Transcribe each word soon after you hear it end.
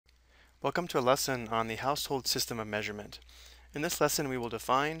Welcome to a lesson on the household system of measurement. In this lesson, we will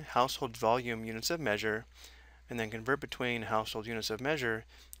define household volume units of measure and then convert between household units of measure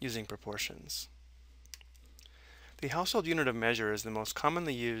using proportions. The household unit of measure is the most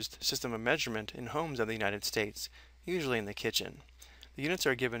commonly used system of measurement in homes of the United States, usually in the kitchen. The units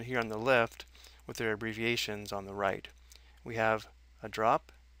are given here on the left with their abbreviations on the right. We have a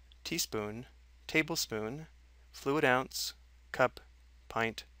drop, teaspoon, tablespoon, fluid ounce, cup,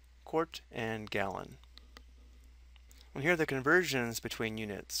 pint, quart, and gallon. And here are the conversions between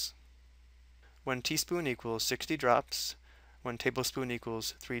units. 1 teaspoon equals 60 drops, 1 tablespoon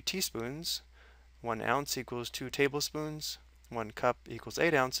equals 3 teaspoons, 1 ounce equals 2 tablespoons, 1 cup equals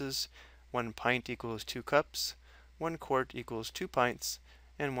 8 ounces, 1 pint equals 2 cups, 1 quart equals 2 pints,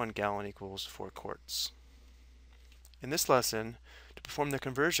 and 1 gallon equals 4 quarts. In this lesson, to perform the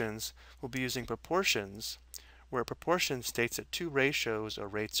conversions, we'll be using proportions, where a proportion states that two ratios or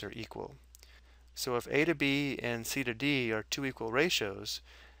rates are equal. So if A to B and C to D are two equal ratios,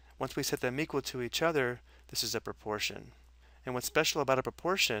 once we set them equal to each other, this is a proportion. And what's special about a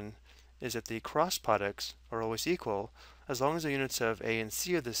proportion is that the cross products are always equal as long as the units of A and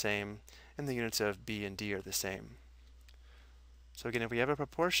C are the same and the units of B and D are the same. So again, if we have a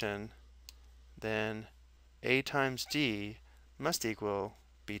proportion, then A times D must equal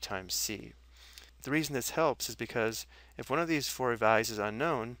B times C. The reason this helps is because if one of these four values is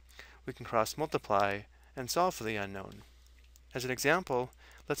unknown, we can cross multiply and solve for the unknown. As an example,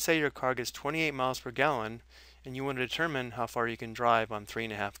 let's say your car gets 28 miles per gallon and you want to determine how far you can drive on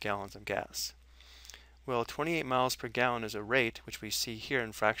 3.5 gallons of gas. Well, 28 miles per gallon is a rate which we see here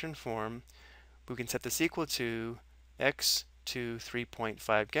in fraction form. We can set this equal to x to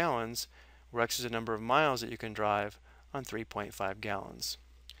 3.5 gallons, where x is the number of miles that you can drive on 3.5 gallons.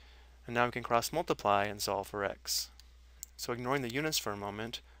 And now we can cross multiply and solve for x. So ignoring the units for a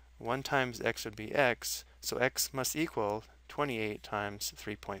moment, 1 times x would be x, so x must equal 28 times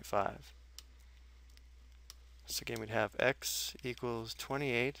 3.5. So again, we'd have x equals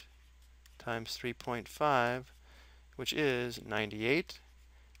 28 times 3.5, which is 98,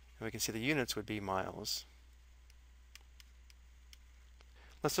 and we can see the units would be miles.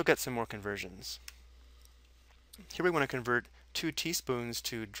 Let's look at some more conversions. Here we want to convert 2 teaspoons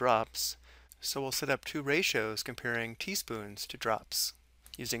to drops, so we'll set up two ratios comparing teaspoons to drops,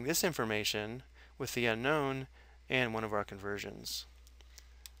 using this information with the unknown and one of our conversions.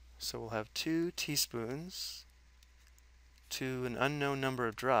 So we'll have 2 teaspoons to an unknown number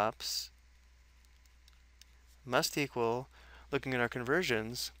of drops must equal, looking at our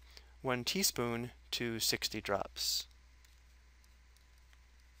conversions, 1 teaspoon to 60 drops.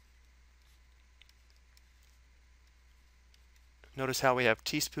 Notice how we have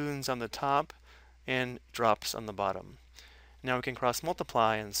teaspoons on the top and drops on the bottom. Now we can cross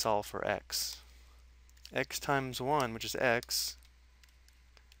multiply and solve for x. X times 1, which is x,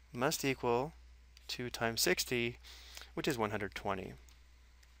 must equal 2 times 60, which is 120.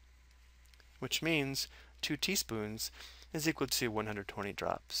 Which means 2 teaspoons is equal to 120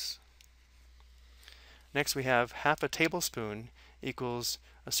 drops. Next we have half a tablespoon equals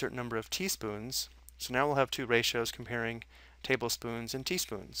a certain number of teaspoons. So now we'll have two ratios comparing tablespoons and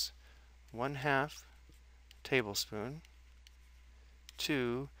teaspoons. 1/2 tablespoon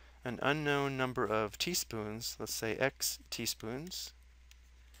to an unknown number of teaspoons, let's say x teaspoons,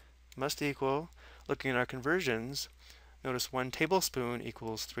 must equal, looking at our conversions, notice 1 tablespoon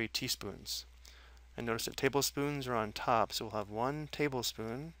equals 3 teaspoons. And notice that tablespoons are on top, so we'll have 1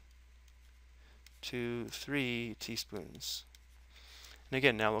 tablespoon to 3 teaspoons. And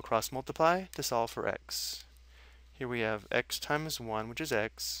again, now we'll cross multiply to solve for x. Here we have x times 1, which is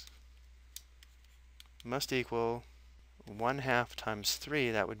x, must equal 1/2 times 3,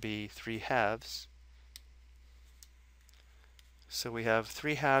 that would be 3/2. So we have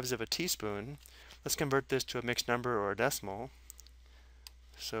 3/2 of a teaspoon. Let's convert this to a mixed number or a decimal.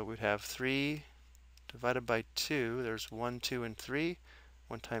 So we'd have 3 divided by 2. There's 1, 2, and 3.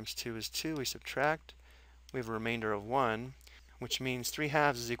 1 times 2 is 2. We subtract. We have a remainder of 1, which means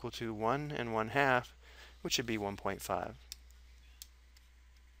 3/2 is equal to 1 and 1/2, which should be 1.5.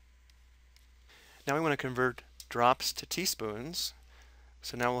 Now we want to convert drops to teaspoons.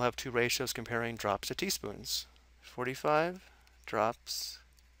 So now we'll have two ratios comparing drops to teaspoons. 45 drops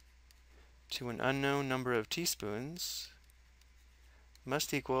to an unknown number of teaspoons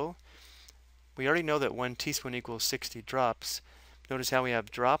must equal, we already know that 1 teaspoon equals 60 drops. Notice how we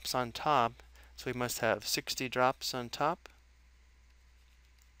have drops on top, so we must have 60 drops on top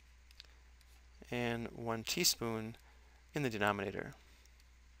and 1 teaspoon in the denominator.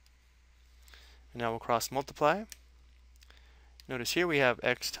 And now we'll cross multiply. Notice here we have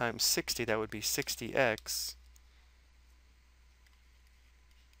x times 60, that would be 60x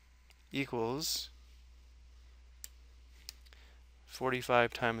equals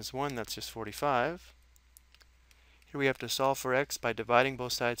 45 times 1, that's just 45. Here we have to solve for x by dividing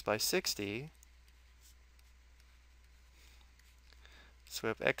both sides by 60. So we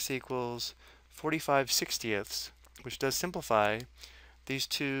have x equals 45/60ths, which does simplify. These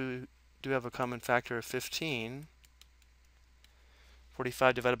two do have a common factor of 15.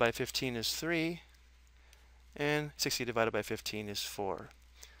 45 divided by 15 is 3, and 60 divided by 15 is 4.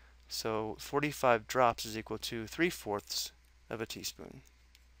 So 45 drops is equal to 3/4 of a teaspoon.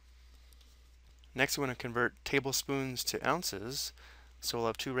 Next, we want to convert tablespoons to ounces. So we'll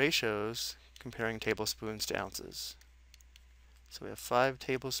have two ratios comparing tablespoons to ounces. So we have 5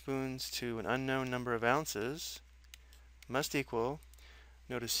 tablespoons to an unknown number of ounces must equal,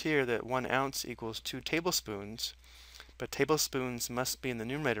 notice here that 1 ounce equals 2 tablespoons, but tablespoons must be in the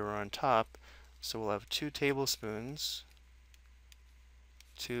numerator or on top, so we'll have 2 tablespoons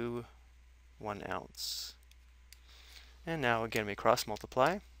to 1 ounce. And now again we cross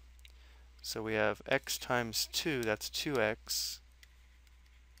multiply. So we have x times 2, that's 2x,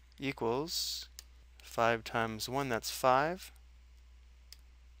 equals 5 times 1, that's 5.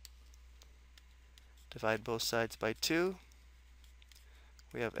 Divide both sides by 2.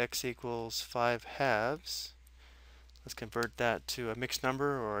 We have x equals 5/2. Let's convert that to a mixed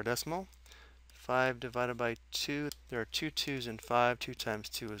number or a decimal. 5 divided by 2, there are 2 2's in 5. 2 times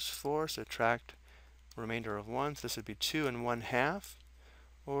 2 is 4, subtract remainder of 1. So this would be 2 1/2,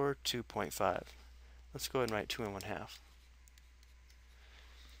 or 2.5. Let's go ahead and write 2 1/2.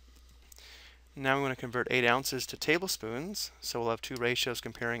 Now we want to convert 8 ounces to tablespoons, so we'll have two ratios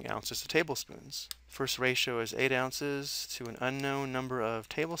comparing ounces to tablespoons. First ratio is 8 ounces to an unknown number of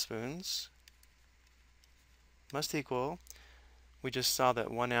tablespoons must equal, we just saw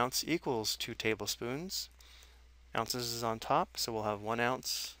that 1 ounce equals 2 tablespoons. Ounces is on top, so we'll have 1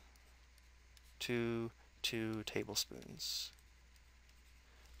 ounce to 2 tablespoons.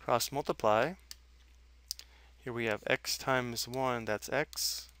 Cross multiply. Here we have x times 1, that's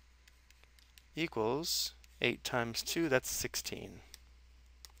x, equals 8 times 2, that's 16.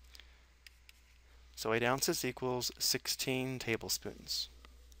 So 8 ounces equals 16 tablespoons.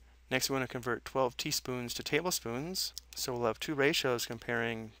 Next, we want to convert 12 teaspoons to tablespoons. So we'll have two ratios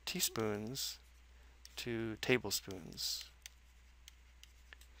comparing teaspoons to tablespoons.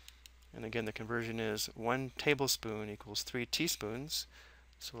 And again, the conversion is 1 tablespoon equals 3 teaspoons.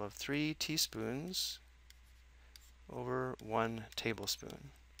 So we'll have 3 teaspoons over 1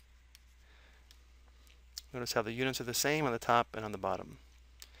 tablespoon. Notice how the units are the same on the top and on the bottom.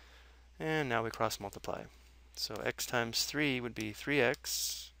 And now we cross multiply. So x times 3 would be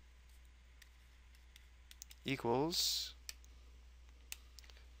 3x equals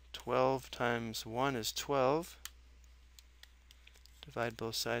 12 times 1 is 12. Divide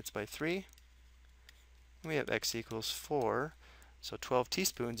both sides by 3. And we have x equals 4. So 12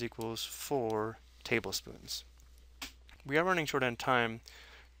 teaspoons equals 4 tablespoons. We are running short on time,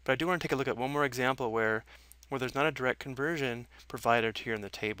 but I do want to take a look at one more example where there's not a direct conversion provided here in the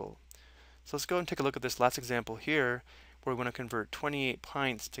table. So let's go and take a look at this last example here, where we want to convert 28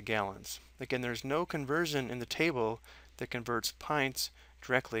 pints to gallons. Again, there's no conversion in the table that converts pints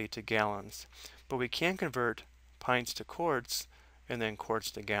directly to gallons, but we can convert pints to quarts and then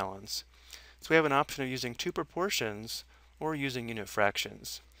quarts to gallons. So we have an option of using two proportions or using unit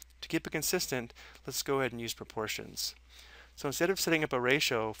fractions. To keep it consistent, let's go ahead and use proportions. So instead of setting up a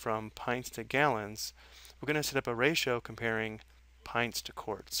ratio from pints to gallons, we're going to set up a ratio comparing pints to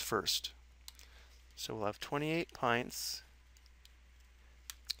quarts first. So we'll have 28 pints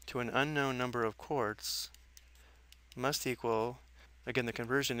to an unknown number of quarts must equal, again the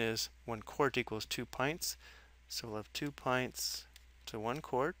conversion is 1 quart equals 2 pints, so we'll have 2 pints to 1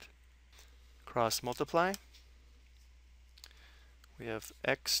 quart. Cross multiply. We have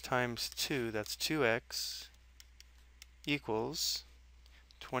x times 2, that's 2x, equals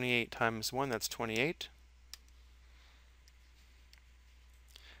 28 times 1, that's 28.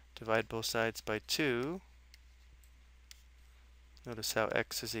 Divide both sides by 2. Notice how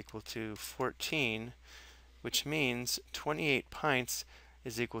x is equal to 14, which means 28 pints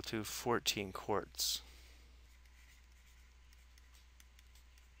is equal to 14 quarts.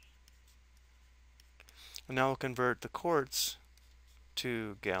 And now we'll convert the quarts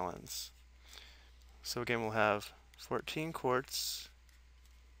to gallons. So again, we'll have 14 quarts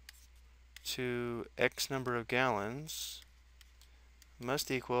to x number of gallons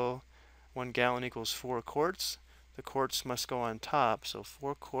must equal 1 gallon equals 4 quarts. The quarts must go on top, so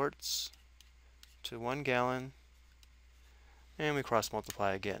 4 quarts to 1 gallon. and we cross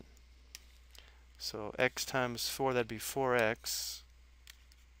multiply again. So x times 4, that'd be 4x,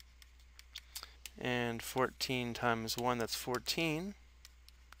 and 14 times 1, that's 14.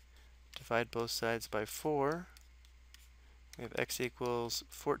 Divide both sides by 4. We have x equals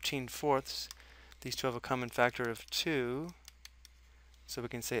 14 fourths. These two have a common factor of 2. So we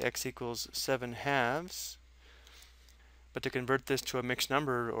can say x equals 7 halves. But to convert this to a mixed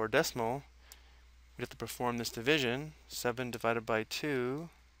number or decimal, we'd have to perform this division. 7 divided by 2.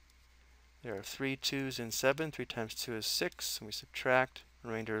 There are 3 2's in 7. 3 times 2 is 6. And we subtract. The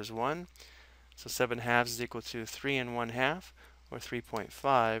remainder is 1. So 7 halves is equal to 3 1/2, or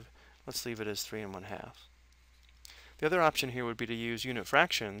 3.5. Let's leave it as 3 1/2. The other option here would be to use unit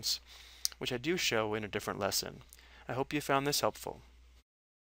fractions, which I do show in a different lesson. I hope you found this helpful.